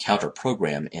effort to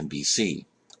counter-program NBC.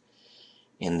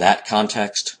 In that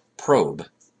context, Probe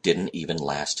didn't even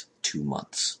last 2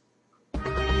 months.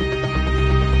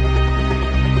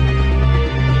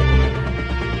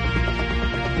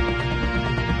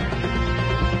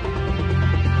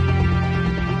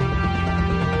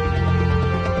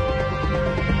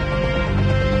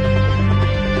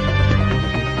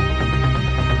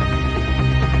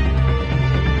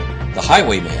 The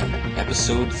Highwayman,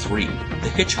 Episode 3,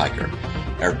 The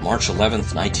Hitchhiker, aired March 11,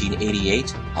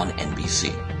 1988 on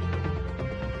NBC.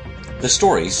 The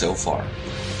story so far.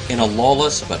 In a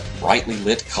lawless but brightly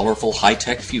lit, colorful,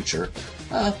 high-tech future,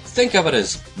 think of it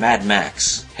as Mad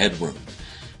Max, Headroom.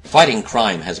 Fighting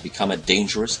crime has become a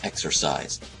dangerous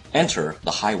exercise. Enter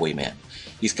the Highwayman.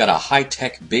 He's got a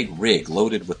high-tech big rig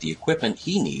loaded with the equipment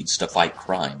he needs to fight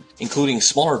crime, including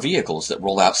smaller vehicles that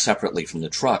roll out separately from the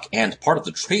truck, and part of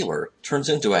the trailer turns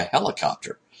into a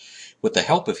helicopter. With the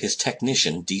help of his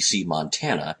technician, DC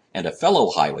Montana, and a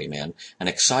fellow highwayman, an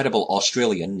excitable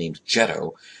Australian named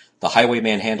Jetto, the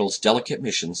highwayman handles delicate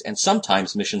missions, and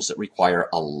sometimes missions that require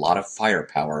a lot of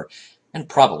firepower and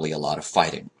probably a lot of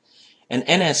fighting. An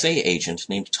NSA agent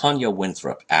named Tanya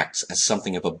Winthrop acts as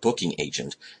something of a booking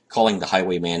agent, calling the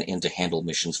highwayman in to handle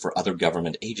missions for other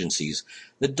government agencies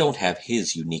that don't have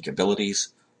his unique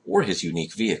abilities or his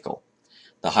unique vehicle.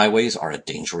 The highways are a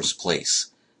dangerous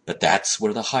place, but that's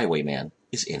where the highwayman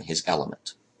is in his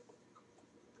element.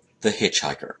 The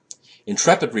Hitchhiker.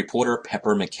 Intrepid reporter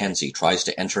Pepper McKenzie tries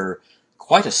to enter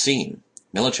quite a scene.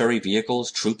 Military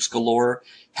vehicles, troops galore,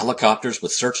 helicopters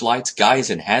with searchlights, guys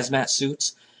in hazmat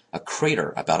suits, a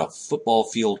crater about a football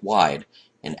field wide,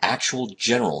 and actual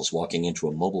generals walking into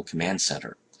a mobile command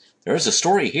center. There is a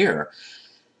story here,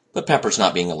 but Pepper's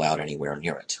not being allowed anywhere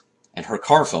near it. And her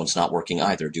car phone's not working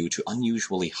either due to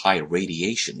unusually high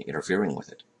radiation interfering with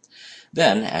it.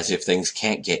 Then, as if things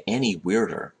can't get any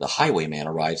weirder, the highwayman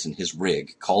arrives in his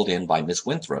rig, called in by Miss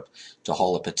Winthrop to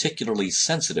haul a particularly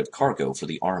sensitive cargo for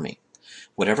the Army.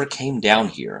 Whatever came down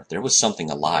here, there was something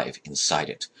alive inside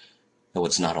it. Though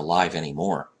it's not alive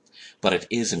anymore. But it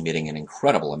is emitting an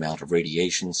incredible amount of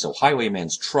radiation, so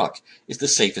Highwayman's truck is the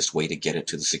safest way to get it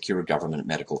to the secure government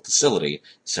medical facility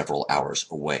several hours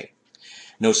away.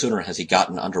 No sooner has he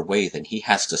gotten underway than he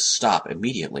has to stop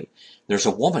immediately. There's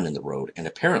a woman in the road, and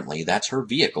apparently that's her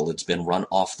vehicle that's been run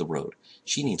off the road.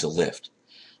 She needs a lift.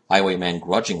 Highwayman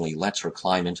grudgingly lets her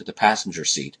climb into the passenger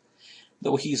seat,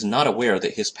 though he's not aware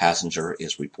that his passenger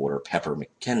is reporter Pepper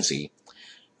McKenzie,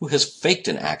 who has faked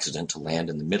an accident to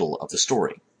land in the middle of the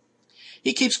story.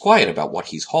 He keeps quiet about what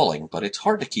he's hauling, but it's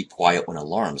hard to keep quiet when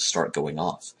alarms start going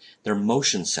off. They're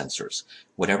motion sensors.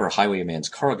 Whatever Highwayman's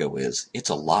cargo is, it's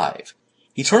alive.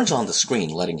 He turns on the screen,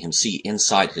 letting him see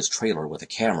inside his trailer with a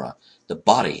camera. The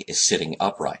body is sitting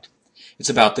upright. It's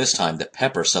about this time that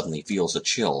Pepper suddenly feels a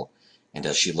chill, and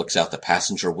as she looks out the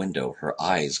passenger window, her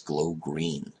eyes glow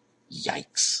green.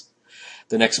 Yikes.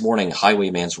 The next morning,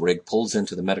 Highwayman's rig pulls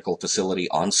into the medical facility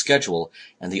on schedule,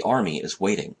 and the Army is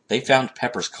waiting. They found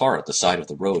Pepper's car at the side of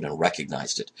the road and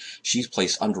recognized it. She's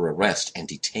placed under arrest and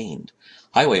detained.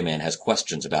 Highwayman has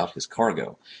questions about his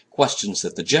cargo, questions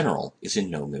that the general is in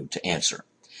no mood to answer.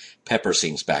 Pepper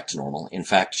seems back to normal. In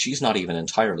fact, she's not even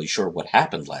entirely sure what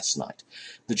happened last night.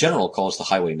 The general calls the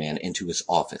highwayman into his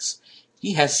office.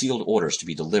 He has sealed orders to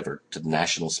be delivered to the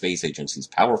National Space Agency's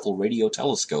powerful radio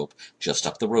telescope just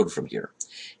up the road from here.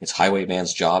 It's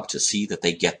Highwayman's job to see that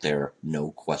they get there,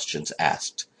 no questions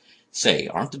asked. Say,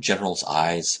 aren't the general's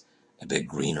eyes a bit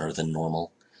greener than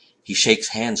normal? He shakes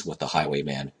hands with the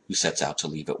highwayman, who sets out to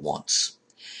leave at once.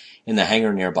 In the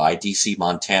hangar nearby, DC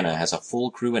Montana has a full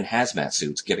crew in hazmat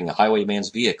suits, giving the highwayman's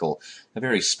vehicle a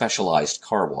very specialized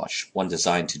car wash, one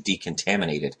designed to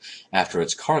decontaminate it after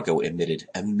its cargo emitted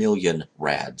 1 million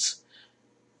rads.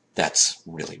 That's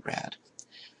really rad.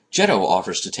 Jetto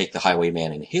offers to take the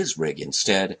Highwayman in his rig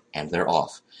instead, and they're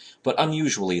off. But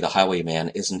unusually, the Highwayman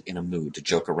isn't in a mood to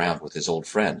joke around with his old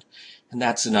friend, and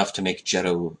that's enough to make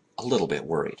Jetto a little bit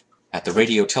worried. At the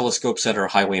Radio Telescope Center,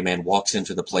 Highwayman walks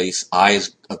into the place,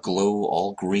 eyes aglow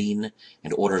all green,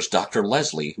 and orders Dr.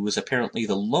 Leslie, who is apparently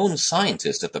the lone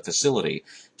scientist at the facility,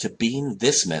 to beam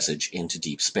this message into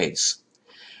deep space.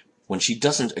 When she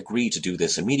doesn't agree to do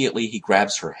this immediately, he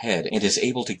grabs her head and is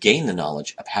able to gain the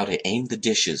knowledge of how to aim the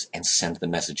dishes and send the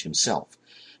message himself.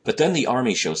 But then the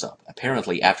army shows up.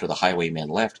 Apparently, after the Highwayman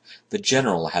left, the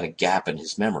general had a gap in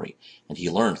his memory, and he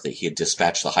learned that he had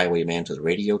dispatched the Highwayman to the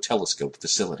Radio Telescope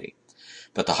facility.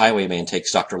 But the Highwayman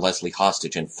takes Dr. Leslie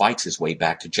hostage and fights his way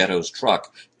back to Jetto's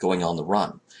truck, going on the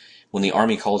run. When the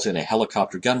army calls in a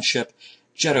helicopter gunship,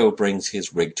 Jetto brings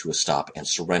his rig to a stop and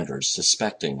surrenders,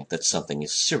 suspecting that something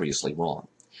is seriously wrong.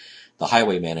 The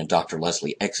Highwayman and Dr.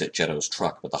 Leslie exit Jetto's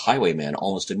truck, but the Highwayman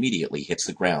almost immediately hits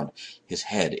the ground, his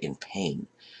head in pain.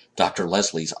 Dr.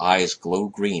 Leslie's eyes glow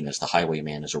green as the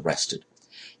Highwayman is arrested.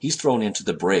 He's thrown into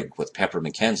the brig with Pepper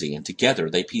Mackenzie, and together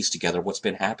they piece together what's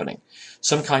been happening.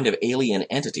 Some kind of alien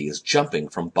entity is jumping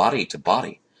from body to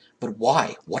body. But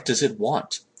why? What does it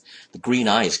want? The green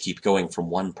eyes keep going from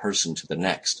one person to the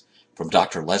next. From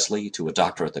Dr. Leslie to a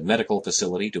doctor at the medical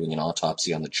facility doing an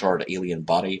autopsy on the charred alien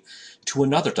body, to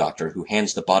another doctor who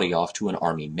hands the body off to an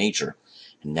army major.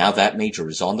 And now that major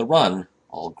is on the run,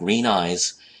 all green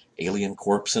eyes, alien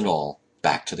corpse and all,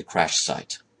 back to the crash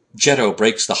site. Jetto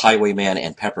breaks the Highwayman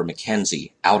and Pepper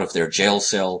Mackenzie out of their jail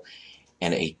cell,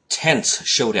 and a tense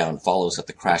showdown follows at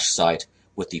the crash site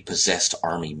with the possessed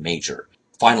army major.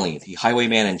 Finally, the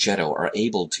Highwayman and Jetto are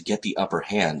able to get the upper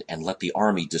hand and let the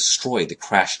army destroy the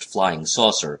crashed flying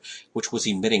saucer, which was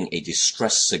emitting a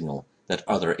distress signal that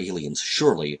other aliens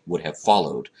surely would have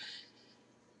followed.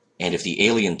 And if the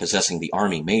alien possessing the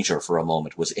army major for a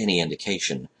moment was any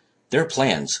indication, their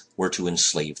plans were to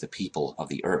enslave the people of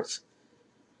the Earth.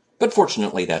 But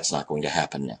fortunately, that's not going to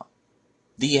happen now.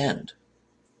 The end.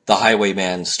 The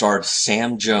Highwayman starred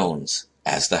Sam Jones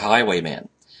as the Highwayman,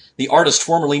 the artist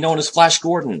formerly known as Flash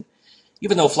Gordon.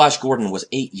 Even though Flash Gordon was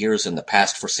 8 years in the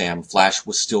past for Sam, Flash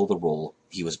was still the role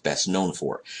he was best known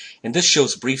for. And this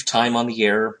show's brief time on the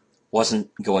air wasn't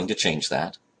going to change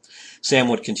that. Sam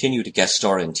would continue to guest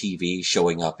star in TV,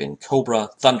 showing up in Cobra,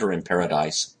 Thunder in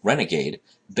Paradise, Renegade,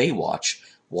 Baywatch,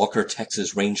 Walker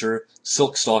Texas Ranger,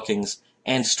 Silk Stockings,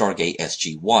 and Stargate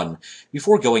SG-1,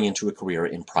 before going into a career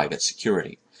in private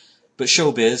security. But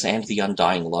showbiz and the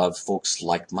undying love folks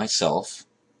like myself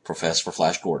profess for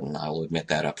Flash Gordon, I'll admit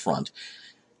that up front,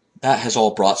 that has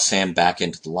all brought Sam back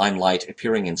into the limelight,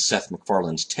 appearing in Seth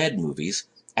MacFarlane's Ted movies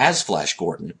as Flash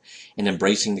Gordon, and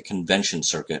embracing the convention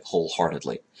circuit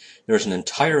wholeheartedly. There's an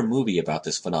entire movie about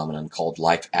this phenomenon called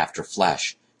Life After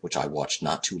Flash, which I watched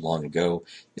not too long ago.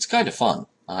 It's kind of fun.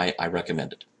 I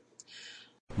recommend it.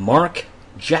 Mark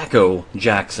Jacko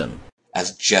Jackson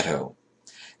as Jetto.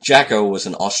 Jacko was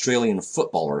an Australian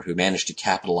footballer who managed to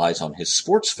capitalize on his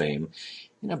sports fame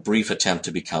in a brief attempt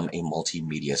to become a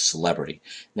multimedia celebrity.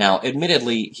 Now,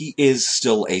 admittedly, he is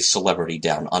still a celebrity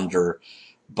down under,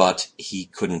 but he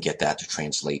couldn't get that to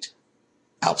translate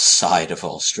outside of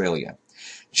Australia.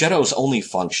 Jetto's only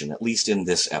function, at least in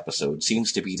this episode,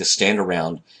 seems to be to stand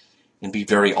around and be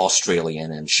very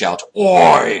Australian and shout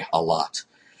 "Oi!" a lot.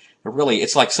 But really,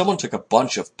 it's like someone took a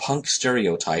bunch of punk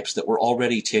stereotypes that were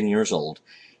already 10 years old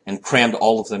and crammed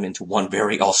all of them into one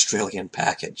very Australian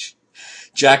package.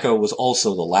 Jacko was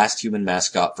also the last human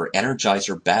mascot for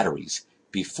Energizer batteries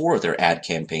before their ad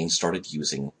campaign started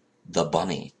using the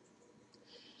bunny.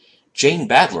 Jane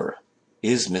Badler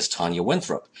is Miss Tanya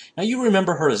Winthrop. Now, you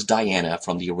remember her as Diana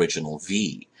from the original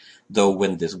V, though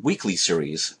when this weekly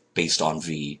series based on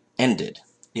V ended,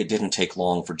 it didn't take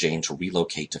long for Jane to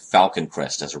relocate to Falcon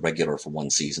Crest as a regular for one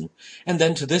season, and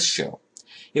then to this show.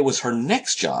 It was her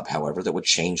next job, however, that would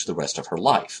change the rest of her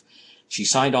life. She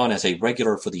signed on as a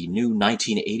regular for the new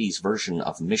 1980s version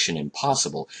of Mission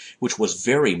Impossible, which was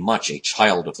very much a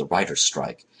child of the writer's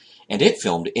strike, and it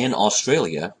filmed in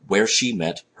Australia, where she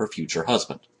met her future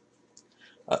husband.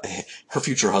 Her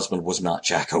future husband was not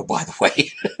Jacko, by the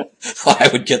way. Thought I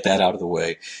would get that out of the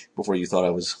way before you thought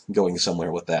I was going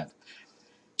somewhere with that.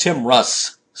 Tim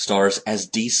Russ stars as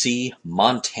DC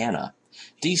Montana.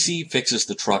 DC fixes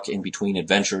the truck in between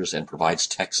adventures and provides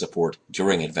tech support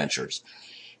during adventures.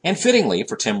 And fittingly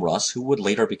for Tim Russ, who would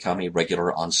later become a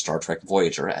regular on Star Trek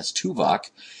Voyager as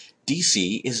Tuvok,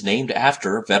 DC is named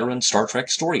after veteran Star Trek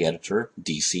story editor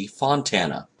DC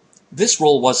Fontana. This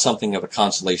role was something of a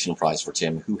consolation prize for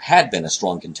Tim, who had been a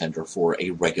strong contender for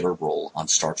a regular role on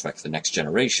Star Trek The Next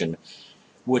Generation,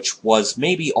 which was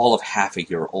maybe all of half a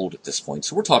year old at this point,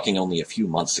 so we're talking only a few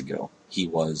months ago. He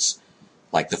was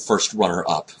like the first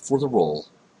runner-up for the role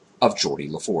of Geordi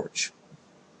LaForge.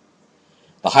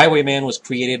 The Highwayman was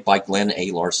created by Glen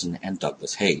A. Larson and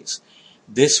Douglas Hayes.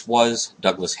 This was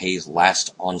Douglas Hayes'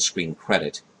 last on-screen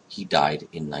credit. He died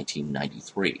in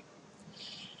 1993.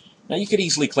 Now, you could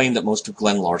easily claim that most of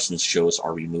Glen Larson's shows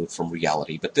are removed from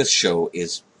reality, but this show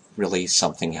is really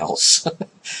something else.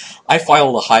 I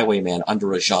file The Highwayman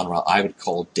under a genre I would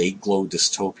call Dayglow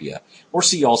dystopia, or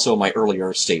see also my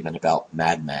earlier statement about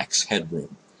Mad Max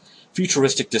Headroom.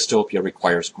 Futuristic dystopia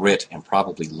requires grit and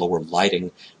probably lower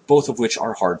lighting, both of which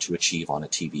are hard to achieve on a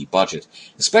TV budget,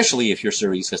 especially if your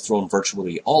series has thrown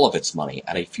virtually all of its money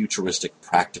at a futuristic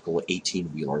practical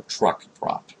 18-wheeler truck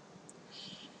prop.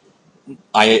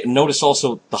 I notice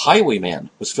also The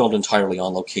Highwayman was filmed entirely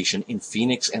on location in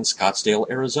Phoenix and Scottsdale,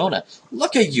 Arizona.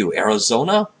 Look at you,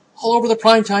 Arizona! All over the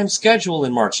primetime schedule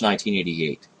in March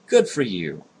 1988. Good for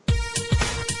you.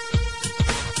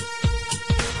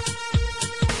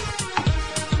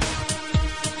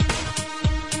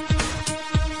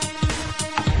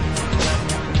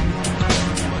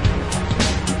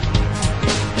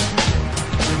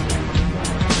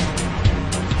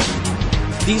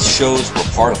 These shows were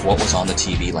part of what was on the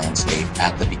TV landscape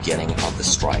at the beginning of the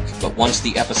strike, but once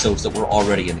the episodes that were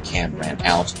already in the can ran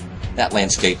out, that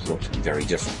landscape looked very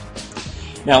different.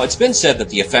 Now, it's been said that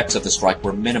the effects of the strike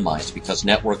were minimized because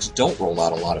networks don't roll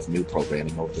out a lot of new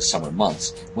programming over the summer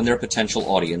months, when their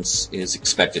potential audience is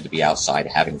expected to be outside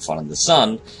having fun in the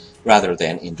sun, rather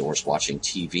than indoors watching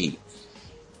TV.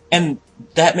 And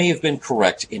that may have been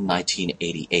correct in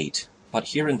 1988. But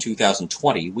here in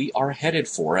 2020, we are headed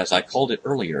for, as I called it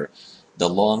earlier, the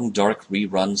long, dark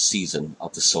rerun season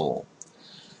of the soul.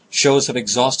 Shows have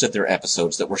exhausted their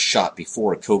episodes that were shot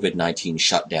before COVID-19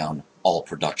 shut down all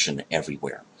production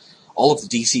everywhere. All of the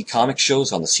DC Comics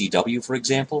shows on the CW, for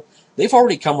example, they've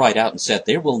already come right out and said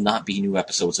there will not be new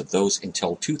episodes of those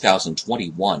until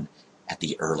 2021 at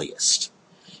the earliest.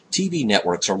 TV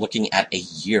networks are looking at a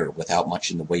year without much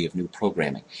in the way of new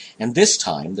programming, and this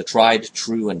time the tried,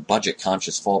 true, and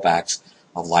budget-conscious fallbacks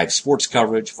of live sports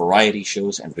coverage, variety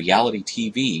shows, and reality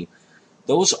TV,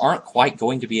 those aren't quite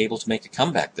going to be able to make a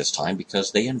comeback this time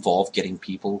because they involve getting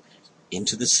people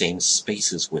into the same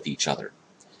spaces with each other.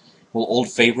 Will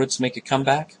old favorites make a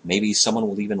comeback? Maybe someone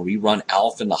will even rerun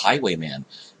Alf and the Highwayman,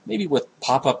 maybe with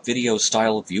pop-up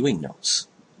video-style viewing notes.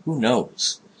 Who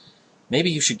knows? Maybe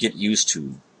you should get used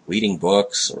to reading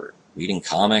books or reading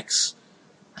comics.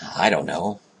 I don't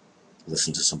know.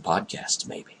 Listen to some podcasts,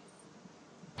 maybe.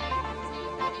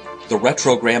 The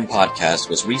Retrogram podcast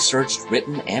was researched,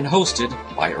 written, and hosted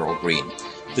by Earl Green.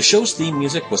 The show's theme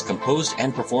music was composed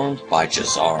and performed by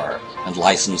Jazar and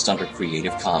licensed under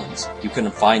Creative Commons. You can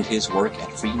find his work at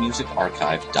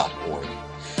freemusicarchive.org.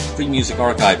 Free Music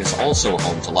Archive is also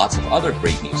home to lots of other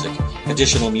great music.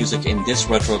 Additional music in this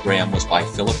retrogram was by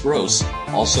Philip Gross,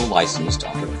 also licensed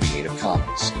under Creative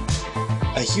Commons.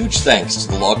 A huge thanks to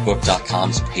the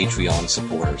Logbook.com's Patreon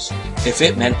supporters. If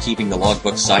it meant keeping the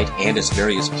Logbook site and its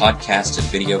various podcasts and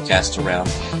videocasts around,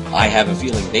 I have a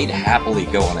feeling they'd happily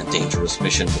go on a dangerous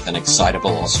mission with an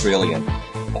excitable Australian.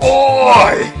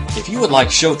 Oi! If you would like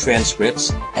show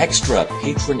transcripts, extra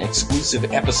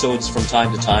patron-exclusive episodes from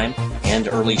time to time, and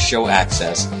early show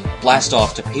access, blast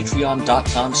off to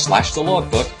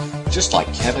patreon.com/thelogbook, just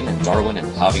like Kevin and Darwin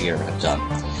and Javier have done.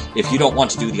 If you don't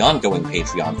want to do the ongoing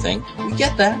Patreon thing, we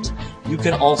get that. You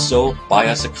can also buy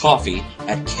us a coffee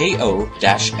at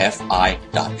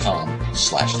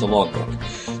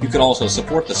ko-fi.com/thelogbook. You can also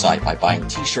support the site by buying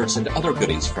t-shirts and other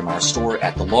goodies from our store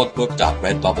at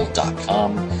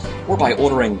thelogbook.redbubble.com, or by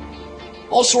ordering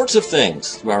all sorts of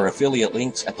things through our affiliate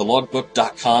links at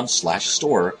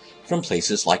thelogbook.com/store from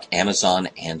places like Amazon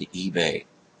and eBay.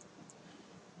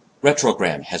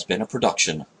 Retrogram has been a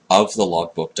production of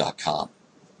thelogbook.com.